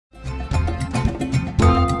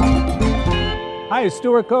Hi,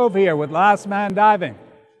 Stuart Cove here with Last Man Diving.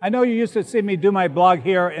 I know you used to see me do my blog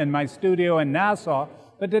here in my studio in Nassau,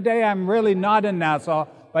 but today I'm really not in Nassau,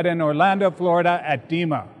 but in Orlando, Florida at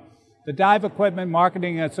DEMA, the Dive Equipment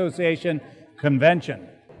Marketing Association convention.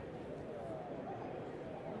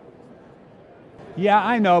 Yeah,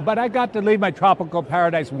 I know, but I got to leave my tropical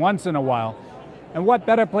paradise once in a while. And what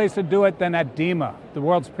better place to do it than at DEMA, the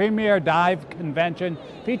world's premier dive convention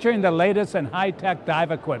featuring the latest and high-tech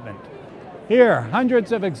dive equipment. Here,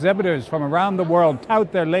 hundreds of exhibitors from around the world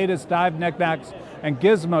tout their latest dive knickknacks and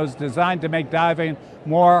gizmos designed to make diving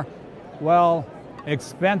more, well,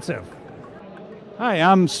 expensive. Hi,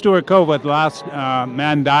 I'm Stuart Cove with Last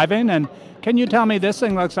Man Diving, and can you tell me, this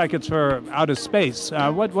thing looks like it's for outer space.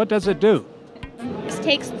 What does it do? This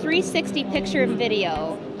takes 360 picture and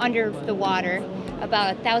video under the water,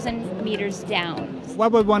 about 1,000 meters down.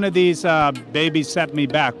 What would one of these babies set me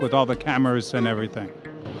back with all the cameras and everything?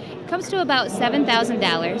 It comes to about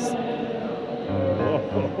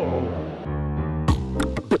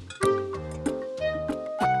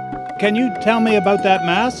 $7,000. Can you tell me about that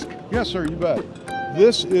mask? Yes, sir, you bet.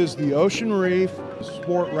 This is the Ocean Reef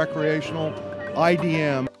Sport Recreational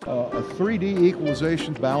IDM, a 3D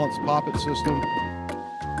equalization balance poppet system.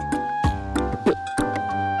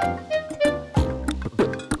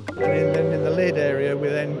 And then in the lid area,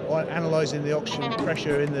 we're then analysing the oxygen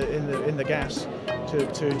pressure in the gas to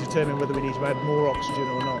determine whether we need to add more oxygen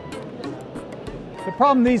or not. The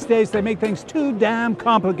problem these days, they make things too damn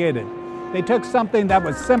complicated. They took something that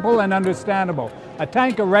was simple and understandable, a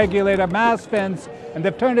tanker regulator, mass fins, and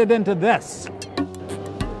they've turned it into this.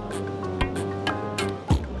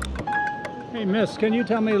 Hey, miss, can you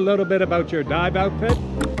tell me a little bit about your dive outfit?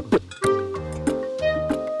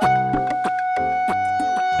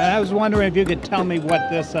 And I was wondering if you could tell me what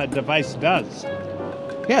this device does.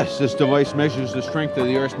 Yes, this device measures the strength of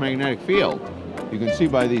the Earth's magnetic field. You can see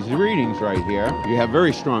by these readings right here, you have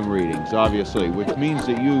very strong readings, obviously, which means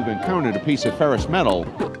that you've encountered a piece of ferrous metal.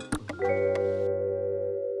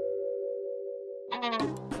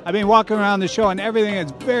 I've been walking around the show and everything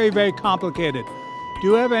is very, very complicated. Do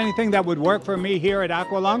you have anything that would work for me here at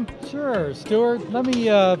Aqualung? Sure, Stuart. Let me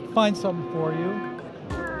find something for you.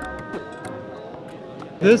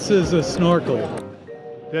 This is a snorkel.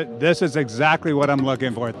 This is exactly what I'm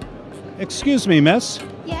looking for. Excuse me, miss.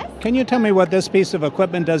 Yes? Can you tell me what this piece of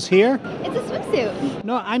equipment does here? It's a swimsuit.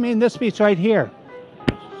 No, I mean this piece right here.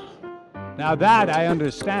 Now that I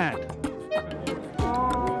understand.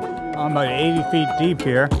 I'm about 80 feet deep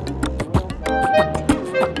here.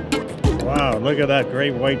 Wow, look at that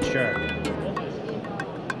great white shark.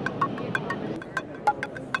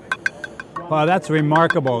 Wow, that's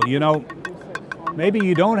remarkable. You know, maybe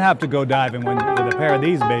you don't have to go diving with a pair of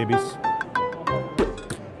these babies.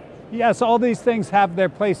 Yes, all these things have their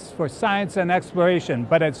place for science and exploration,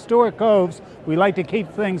 but at Stuart Coves, we like to keep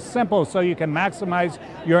things simple so you can maximize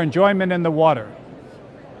your enjoyment in the water.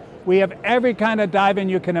 We have every kind of diving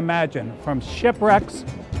you can imagine, from shipwrecks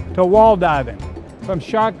to wall diving, from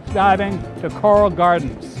shark diving to coral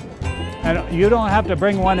gardens. And you don't have to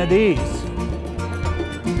bring one of these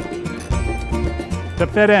to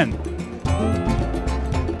fit in.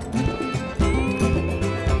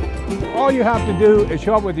 All you have to do is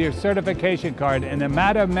show up with your certification card. In a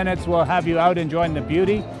matter of minutes, we'll have you out enjoying the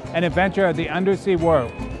beauty and adventure of the undersea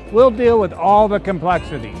world. We'll deal with all the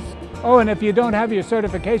complexities. Oh, and if you don't have your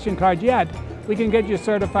certification card yet, we can get you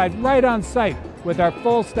certified right on site with our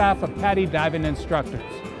full staff of PADI diving instructors.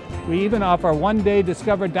 We even offer a one-day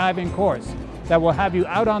Discover Diving course that will have you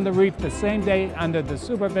out on the reef the same day under the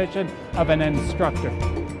supervision of an instructor.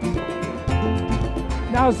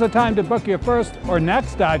 Now's the time to book your first or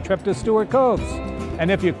next dive trip to Stuart Coves.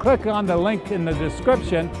 And if you click on the link in the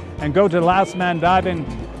description and go to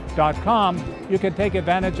lastmandiving.com, you can take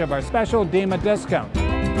advantage of our special DEMA discount.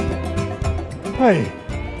 Hey,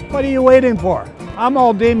 what are you waiting for? I'm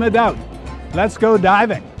all DEMA'd out. Let's go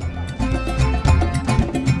diving.